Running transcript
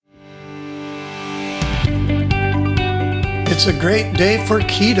It's a great day for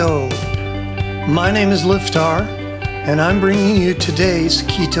keto. My name is Liftar, and I'm bringing you today's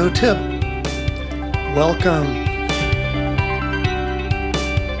keto tip. Welcome.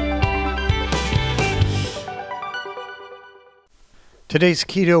 Today's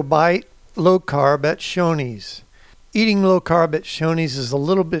keto bite, low carb at Shoneys. Eating low carb at Shoneys is a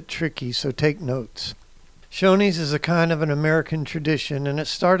little bit tricky, so take notes. Shoneys is a kind of an American tradition, and it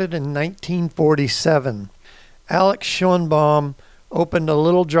started in 1947. Alex Schoenbaum opened a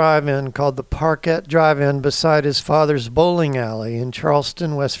little drive-in called the Parkette Drive-In beside his father's bowling alley in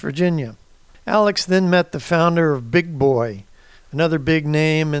Charleston, West Virginia. Alex then met the founder of Big Boy, another big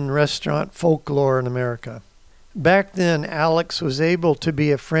name in restaurant folklore in America. Back then, Alex was able to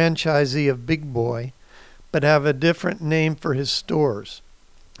be a franchisee of Big Boy, but have a different name for his stores.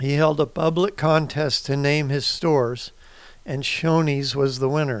 He held a public contest to name his stores, and Shoneys was the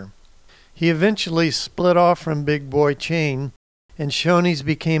winner. He eventually split off from Big Boy chain, and Shoneys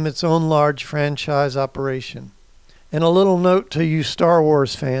became its own large franchise operation. And a little note to you Star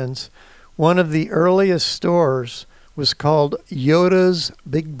Wars fans, one of the earliest stores was called Yoda's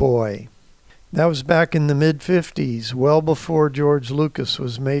Big Boy. That was back in the mid-50s, well before George Lucas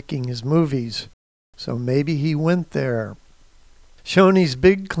was making his movies, so maybe he went there. Shoneys'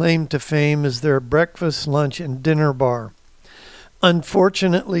 big claim to fame is their breakfast, lunch, and dinner bar.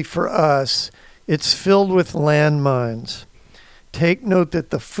 Unfortunately for us, it's filled with landmines. Take note that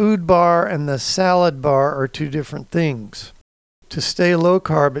the food bar and the salad bar are two different things. To stay low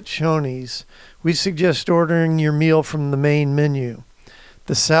carb at Shoneys, we suggest ordering your meal from the main menu.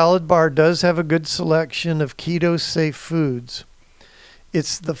 The salad bar does have a good selection of keto-safe foods.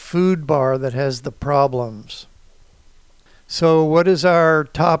 It's the food bar that has the problems. So what is our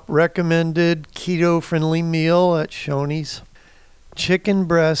top recommended keto-friendly meal at Shoneys? Chicken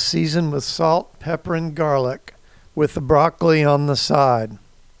breast seasoned with salt, pepper, and garlic with the broccoli on the side.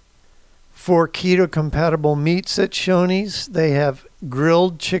 For keto-compatible meats at Shoneys, they have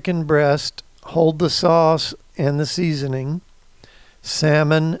grilled chicken breast, hold the sauce and the seasoning,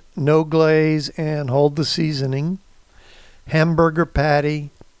 salmon, no glaze, and hold the seasoning, hamburger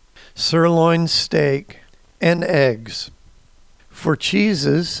patty, sirloin steak, and eggs. For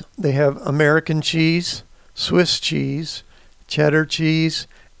cheeses, they have American cheese, Swiss cheese, cheddar cheese,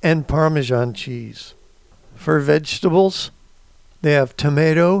 and Parmesan cheese. For vegetables, they have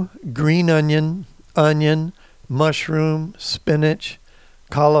tomato, green onion, mushroom, spinach,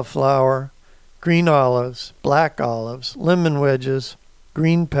 cauliflower, green olives, black olives, lemon wedges,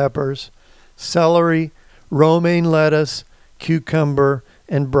 green peppers, celery, romaine lettuce, cucumber,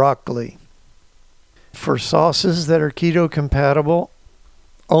 and broccoli. For sauces that are keto compatible,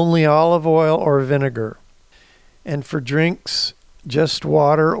 only olive oil or vinegar. And for drinks, just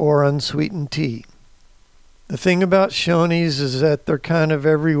water or unsweetened tea. The thing about Shoneys is that they're kind of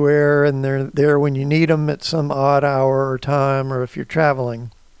everywhere, and they're there when you need them at some odd hour or time, or if you're traveling.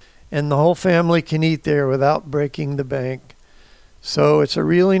 And the whole family can eat there without breaking the bank. So it's a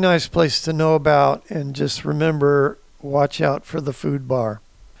really nice place to know about, and just remember, watch out for the food bar.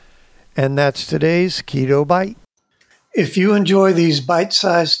 And that's today's Keto Bite. If you enjoy these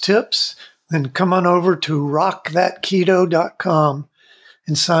bite-sized tips, then come on over to rockthatketo.com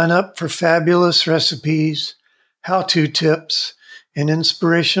and sign up for fabulous recipes, how-to tips, and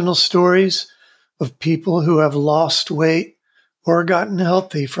inspirational stories of people who have lost weight or gotten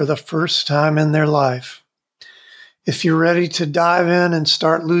healthy for the first time in their life. If you're ready to dive in and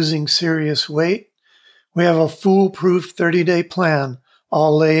start losing serious weight, we have a foolproof 30-day plan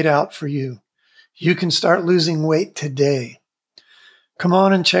all laid out for you. You can start losing weight today. Come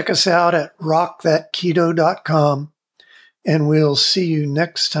on and check us out at rockthatketo.com, and we'll see you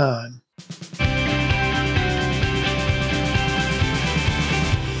next time.